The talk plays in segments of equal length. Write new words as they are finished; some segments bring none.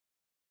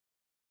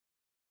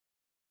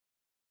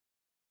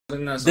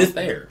Then that's not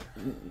there.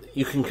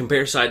 You can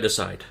compare side to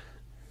side.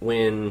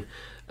 When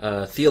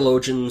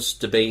theologians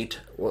debate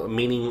the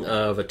meaning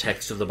of a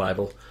text of the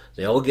Bible,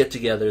 they all get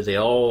together, they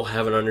all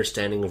have an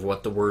understanding of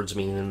what the words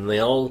mean, and they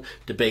all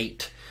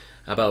debate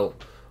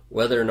about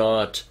whether or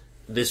not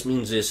this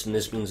means this, and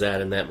this means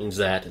that, and that means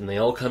that, and they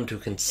all come to a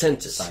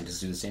consensus.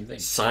 Scientists do the same thing.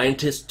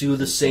 Scientists do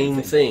the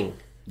same thing.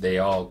 They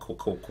all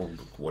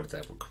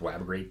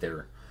collaborate.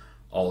 They're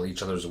all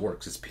each other's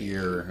works. It's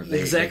peer.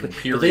 Exactly.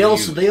 Peer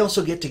but they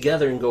also get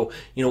together and go,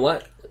 you know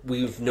what?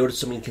 We've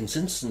noticed some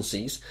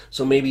inconsistencies,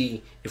 so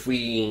maybe if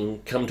we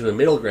come to a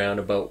middle ground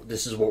about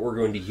this is what we're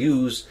going to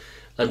use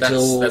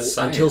until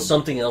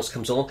something else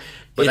comes along.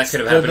 But that could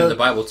have happened in the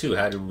Bible too.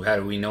 How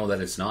do we know that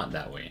it's not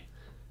that way?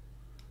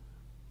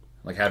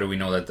 Like, how do we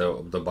know that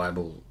the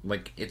Bible...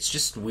 Like, it's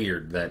just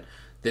weird that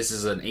this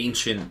is an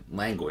ancient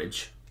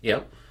language.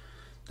 Yep.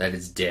 That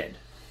is dead.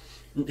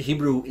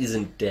 Hebrew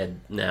isn't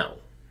dead now.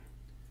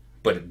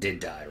 But it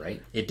did die,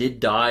 right? It did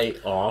die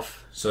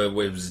off. So it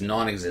was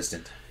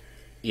non-existent.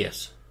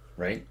 Yes.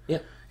 Right?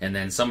 Yeah. And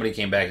then somebody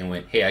came back and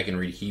went, hey, I can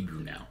read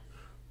Hebrew now.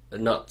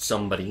 Not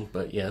somebody,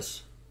 but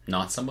yes.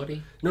 Not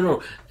somebody?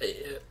 No.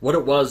 What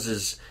it was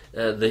is...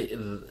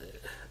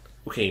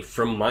 okay,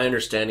 from my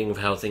understanding of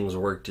how things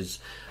worked is...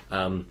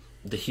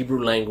 the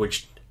Hebrew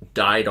language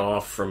died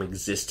off from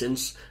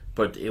existence,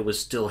 but it was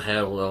still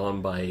held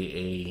on by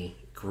a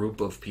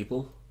group of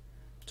people.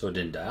 So it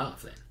didn't die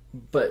off then?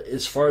 But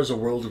as far as the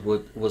world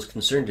was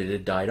concerned, it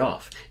had died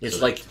off.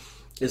 It's like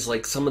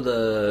some of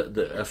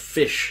the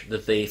fish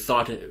that they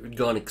thought had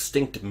gone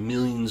extinct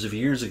millions of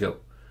years ago.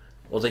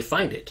 Well, they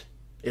find it.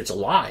 It's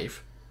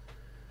alive.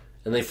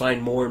 And they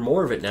find more and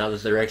more of it now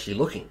that they're actually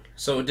looking.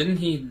 So didn't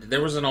he...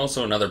 There was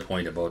also another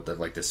point about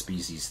the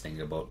species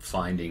thing, about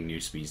finding new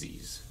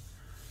species.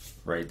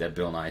 Right? That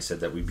Bill Nye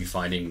said that we'd be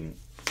finding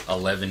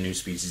 11 new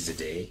species a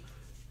day.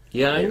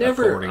 Yeah, I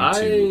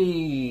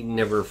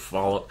never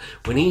followed.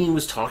 When he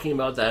was talking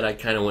about that, I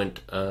kind of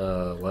went,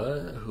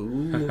 what?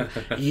 Who?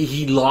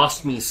 he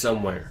lost me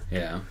somewhere.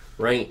 Yeah.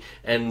 Right?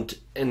 And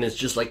it's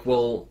just like,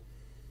 well,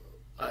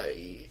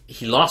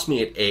 he lost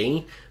me at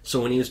A,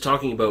 so when he was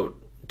talking about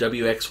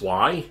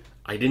WXY,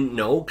 I didn't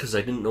know, because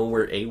I didn't know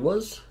where A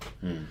was.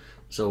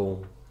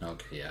 So...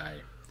 Okay, yeah,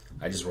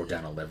 I just wrote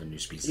down 11 new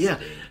species a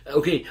day.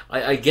 Okay,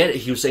 I get it.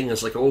 He was saying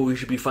it's like, oh, we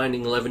should be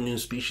finding 11 new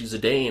species a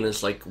day, and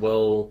it's like,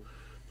 well...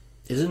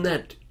 Isn't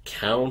that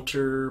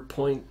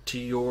counterpoint to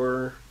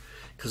your...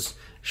 Because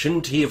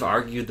shouldn't he have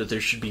argued that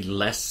there should be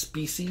less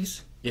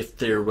species if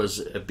there was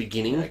a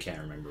beginning? Yeah, I can't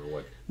remember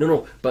what...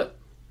 No, but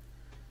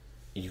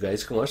you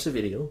guys can watch the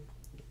video,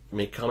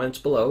 make comments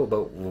below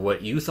about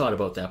what you thought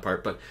about that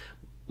part, but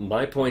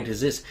my point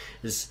is this,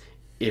 is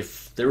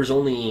if there was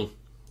only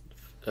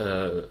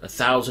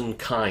 1,000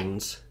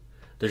 kinds,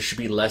 there should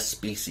be less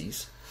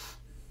species.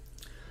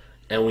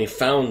 And we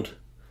found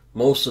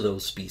most of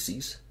those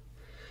species.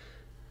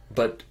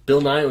 But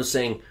Bill Nye was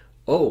saying,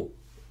 oh,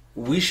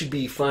 we should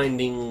be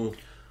finding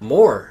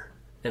more.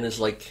 And it's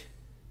like,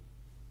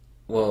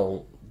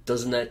 well,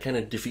 doesn't that kind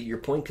of defeat your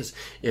point? Because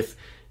if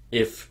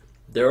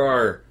there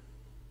are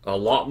a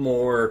lot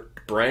more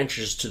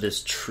branches to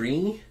this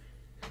tree,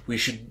 we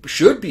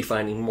should be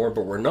finding more,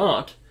 but we're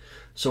not.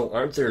 So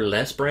aren't there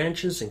less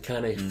branches, and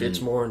kind of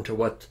fits more into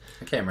what...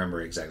 I can't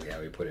remember exactly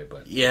how he put it,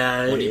 but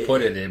yeah, when he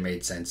put it, it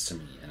made sense to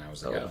me. And I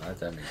was like, oh,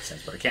 that makes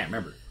sense, but I can't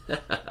remember.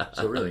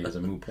 So really, it's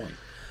a moot point.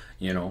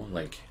 You know,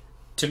 like,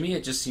 to me,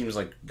 it just seems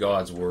like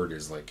God's word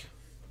is like,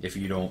 if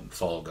you don't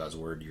follow God's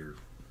word, you're,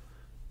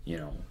 you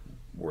know,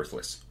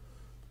 worthless.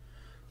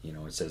 You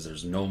know, it says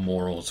there's no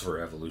morals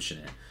for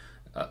evolution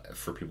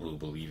for people who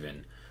believe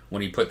in.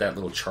 When he put that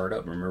little chart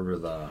up, remember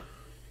the...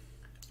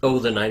 Oh,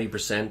 the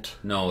 90%?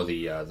 No,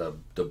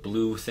 the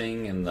blue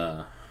thing and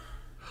the...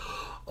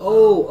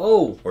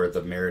 Where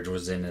the marriage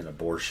was in and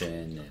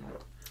abortion and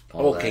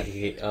all that.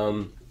 Okay.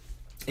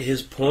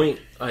 His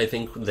point, I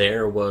think,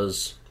 there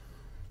was...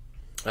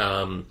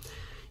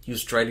 he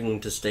was trying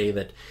to say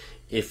that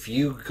if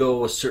you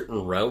go a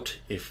certain route,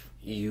 if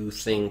you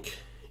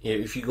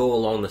go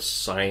along the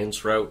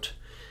science route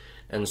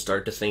and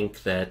start to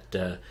think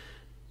that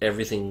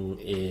everything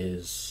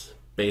is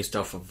based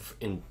off of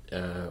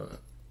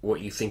what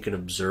you think and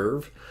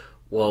observe,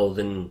 well,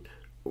 then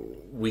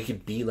we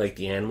could be like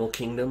the animal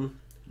kingdom,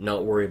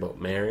 not worry about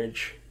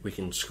marriage. We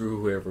can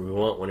screw whoever we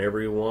want, whenever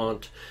we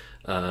want.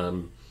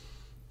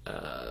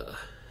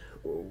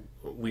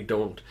 We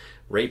don't...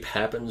 Rape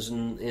happens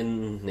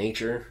in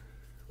nature,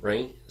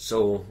 right?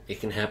 So it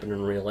can happen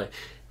in real life.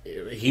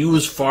 He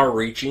was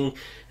far-reaching,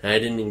 and I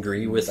didn't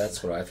agree with...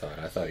 That's what I thought.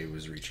 I thought he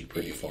was reaching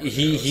pretty far.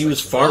 He was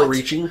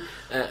far-reaching.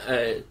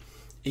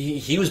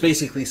 He was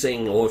basically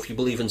saying, oh, if you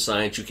believe in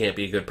science, you can't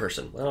be a good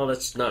person. Well,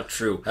 that's not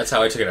true. That's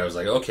how I took it. I was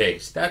like, okay,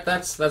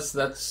 that's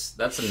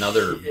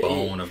another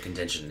bone of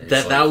contention.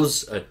 That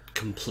was a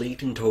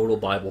complete and total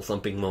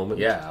Bible-thumping moment.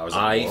 Yeah, I was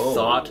like, whoa. I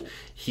thought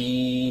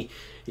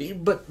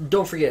but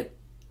don't forget,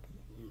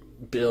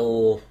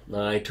 Bill and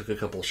I took a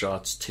couple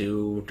shots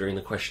too during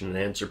the question and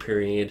answer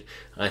period.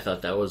 I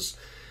thought that was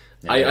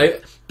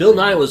Bill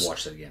Nye was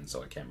watched it again,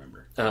 so I can't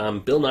remember.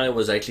 Bill Nye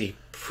was actually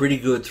pretty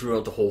good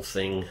throughout the whole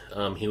thing.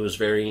 He was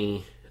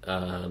very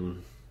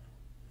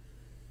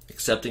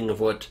accepting of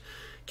what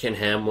Ken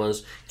Ham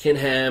was. Ken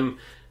Ham,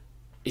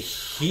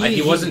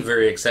 he wasn't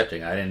very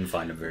accepting. I didn't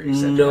find him very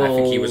accepting. No. I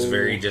think he was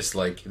very just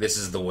like, this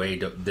is the way.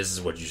 This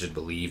is what you should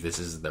believe. This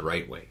is the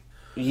right way.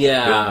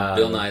 Yeah,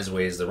 Bill Nye's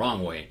way is the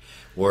wrong way.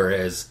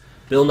 Whereas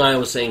Bill Nye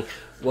was saying,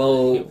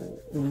 well,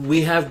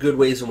 we have good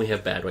ways and we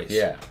have bad ways.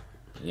 Yeah.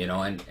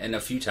 And a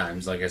few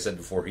times, like I said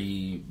before,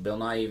 Bill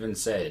Nye even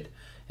said,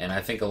 and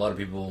I think a lot of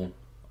people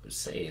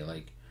say,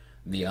 like,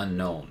 the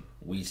unknown.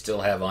 We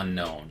still have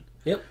unknown.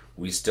 Yep.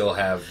 We still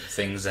have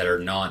things that are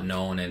not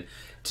known,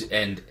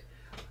 and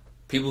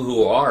people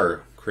who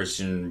are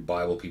Christian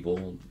Bible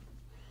people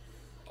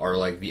are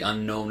like, the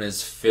unknown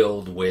is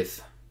filled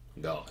with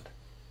God.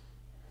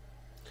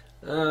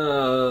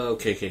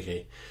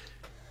 Okay.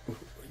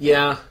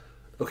 Yeah,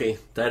 okay,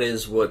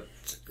 that's what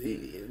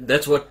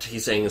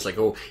he's saying. Is like,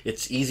 oh,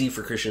 it's easy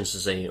for Christians to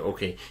say,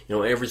 okay,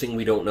 everything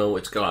we don't know,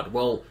 it's God.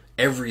 Well,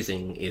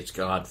 everything is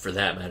God for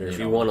that matter. If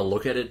you want to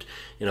look at it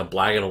in a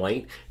black and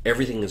white,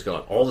 everything is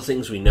God. All the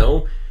things we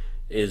know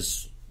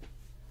is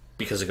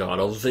because of God.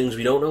 All the things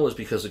we don't know is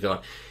because of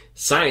God.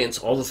 Science,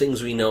 all the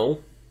things we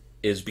know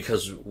is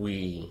because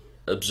we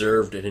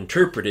observed and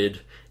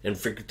interpreted and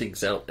figured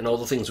things out. And all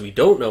the things we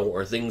don't know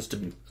are things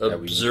to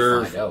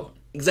observe. Find out.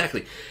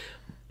 Exactly.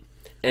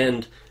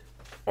 And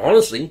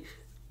honestly,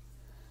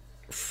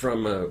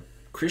 from a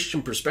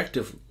Christian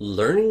perspective,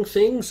 learning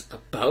things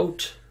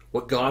about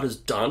what God has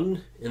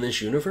done in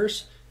this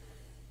universe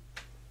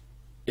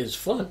is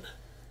fun.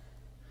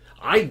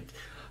 I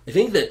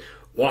think that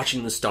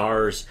watching the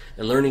stars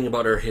and learning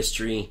about our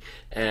history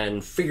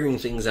and figuring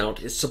things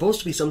out is supposed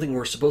to be something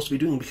we're supposed to be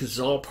doing because it's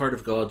all part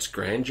of God's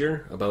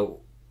grandeur. About,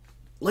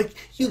 like,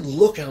 you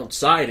look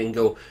outside and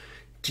go,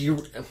 do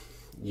you...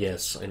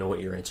 Yes, I know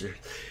what your answer is.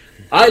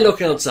 I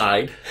look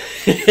outside.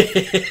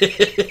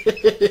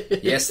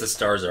 Yes, the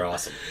stars are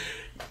awesome.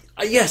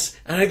 Yes,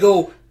 and I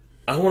go,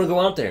 I want to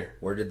go out there.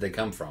 Where did they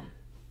come from?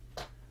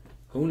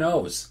 Who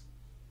knows?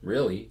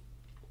 Really?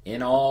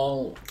 In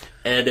all...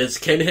 And as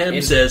Ken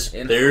Ham says,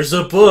 there's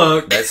a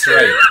book. That's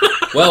right.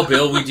 Well,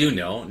 Bill, we do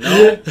know.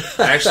 No,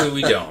 actually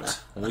we don't.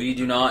 We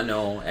do not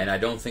know, and I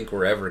don't think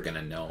we're ever going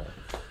to know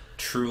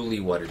truly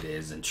what it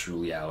is and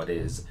truly how it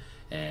is.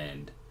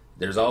 And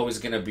there's always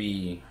going to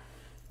be...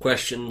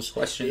 Questions.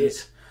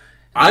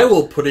 I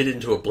will put it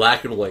into a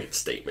black and white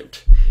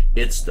statement.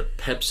 It's the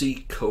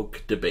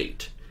Pepsi-Coke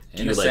debate.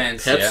 Do you like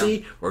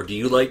Pepsi or do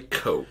you like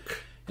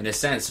Coke? In a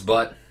sense,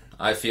 but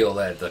I feel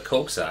that the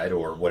Coke side,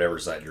 or whatever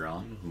side you're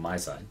on, my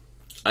side.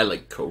 I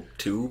like Coke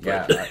too,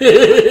 but... Yeah,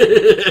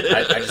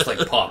 I just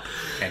like pop,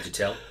 can't you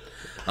tell?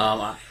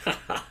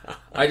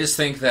 I just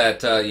think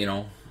that,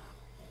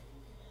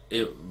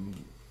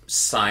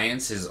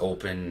 science is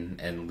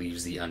open and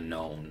leaves the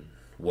unknown,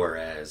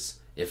 whereas...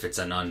 if it's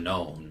an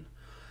unknown,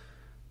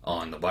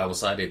 on the Bible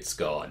side, it's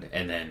God.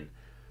 And then,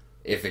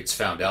 if it's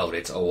found out,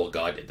 it's, oh, well,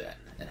 God did that.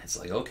 And it's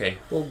like, okay,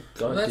 well,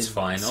 God that's did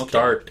fine.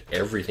 Start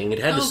everything. It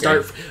had to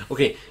start...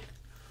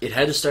 it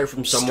had to start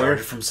from somewhere.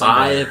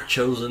 I have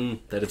chosen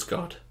that it's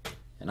God.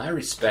 And I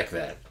respect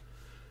that.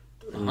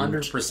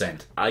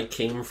 100%. I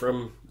came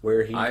from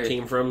where he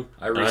came from.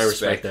 I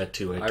respect that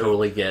too. I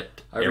totally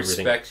get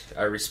everything.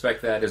 I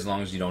respect that as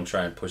long as you don't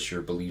try and push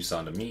your beliefs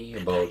onto me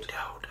about...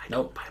 I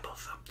don't Bible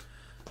thump.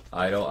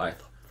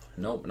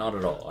 Nope, not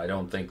at all. I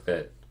don't think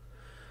that...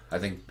 I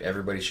think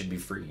everybody should be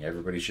free.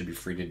 Everybody should be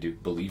free to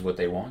believe what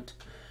they want.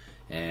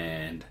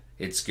 And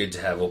it's good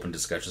to have open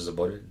discussions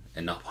about it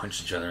and not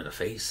punch each other in the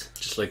face.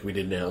 Just like we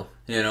did now.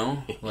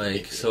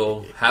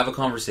 So have a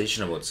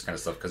conversation about this kind of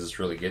stuff because it's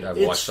really good. I've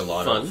watched a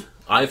lot of...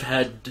 I've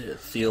had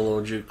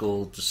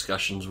theological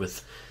discussions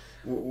with...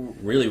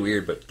 Really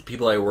weird, but the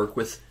people I work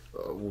with...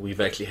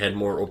 we've actually had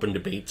more open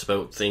debates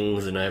about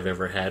things than I've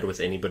ever had with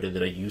anybody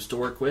that I used to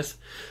work with.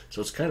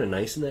 So it's kind of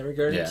nice in that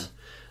regard. Yeah.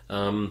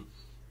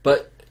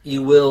 But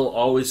you will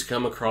always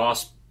come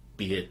across,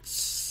 be it...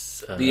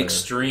 the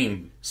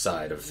extreme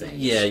side of things.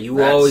 Yeah, you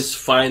will always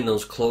find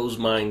those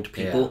closed-mind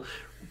people,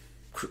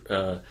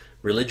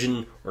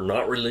 religion or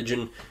not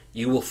religion,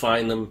 you will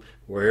find them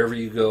wherever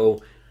you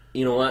go.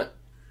 You know what?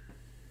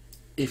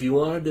 If you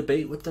want to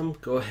debate with them,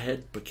 go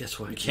ahead. But guess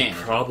what? You're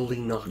probably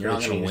not going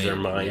to change their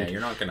mind. Yeah,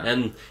 you're not going to.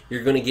 And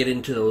you're going to get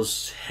into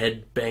those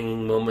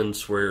head-banging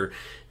moments where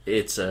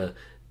it's the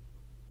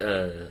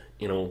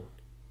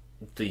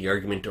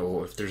argument,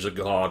 oh, if there's a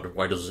God,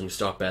 why doesn't he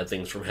stop bad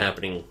things from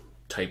happening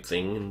type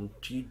thing? And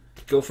you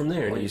go from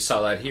there. Well, you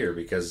saw that here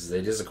because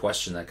it is a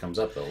question that comes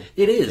up, though.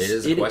 It is. It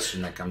is a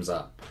question that comes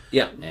up.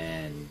 Yeah.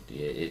 And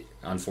it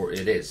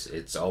is.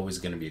 It's always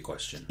going to be a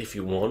question. If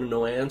you want to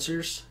know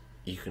answers...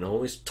 you can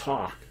always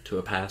talk to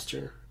a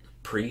pastor, a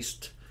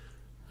priest,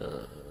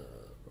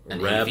 an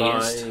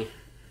rabbi.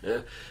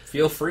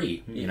 Feel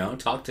free,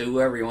 talk to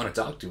whoever you want to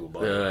talk to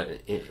about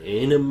it.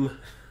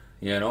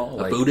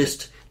 A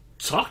Buddhist.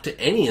 Talk to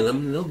any of them,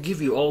 and they'll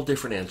give you all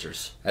different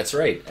answers. That's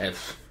right.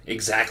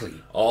 Exactly.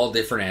 All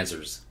different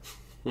answers.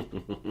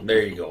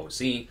 There you go.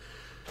 See?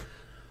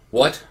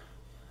 What,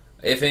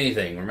 if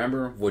anything,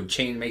 remember, would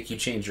make you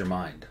change your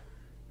mind?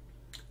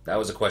 That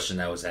was a question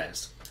that was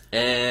asked.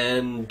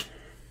 And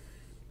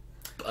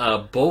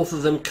both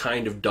of them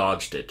kind of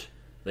dodged it.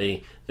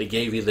 They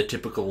gave you the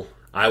typical...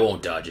 I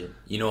won't dodge it.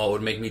 You know what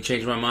would make me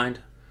change my mind?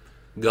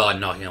 God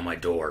knocking on my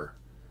door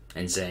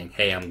and saying,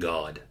 hey, I'm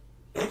God.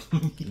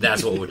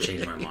 That's what would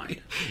change my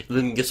mind.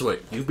 Then guess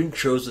what? You've been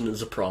chosen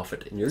as a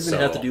prophet, and you're going to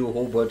have to do a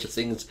whole bunch of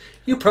things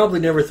you probably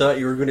never thought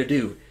you were going to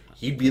do.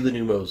 You'd be the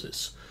new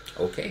Moses.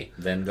 Okay,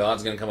 then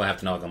God's going to come and have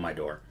to knock on my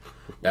door.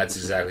 That's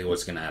exactly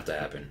what's going to have to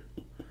happen.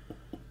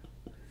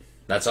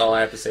 That's all I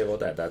have to say about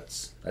that.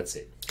 That's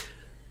it.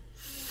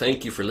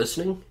 Thank you for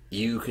listening.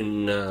 You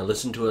can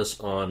listen to us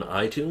on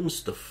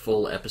iTunes, the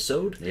full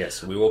episode.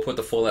 Yes, we will put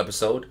the full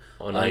episode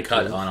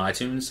uncut on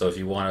iTunes. So if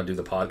you want to do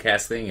the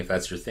podcast thing, if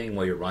that's your thing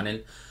while you're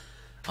running,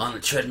 on the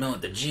treadmill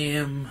at the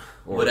gym,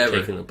 or whatever.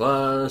 taking the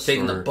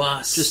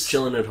bus. Just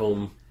chilling at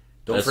home.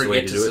 Don't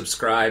forget to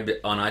subscribe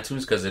on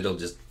iTunes because it'll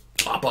just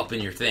pop up in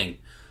your thing.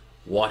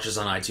 Watch us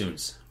on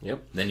iTunes.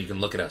 Yep. Then you can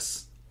look at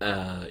us.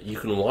 You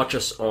can watch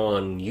us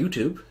on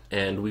YouTube,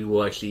 and we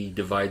will actually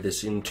divide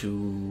this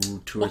into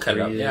two or cut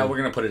three. It up. Yeah, we're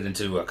going to put it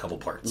into a couple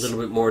parts. A little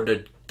bit more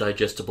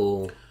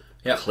digestible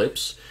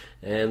clips.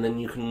 And then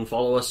you can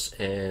follow us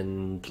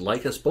and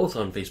like us both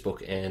on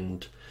Facebook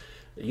and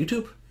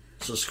YouTube.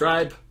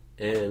 Subscribe,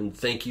 and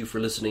thank you for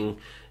listening,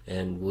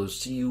 and we'll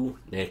see you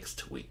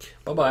next week.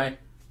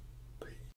 Bye-bye.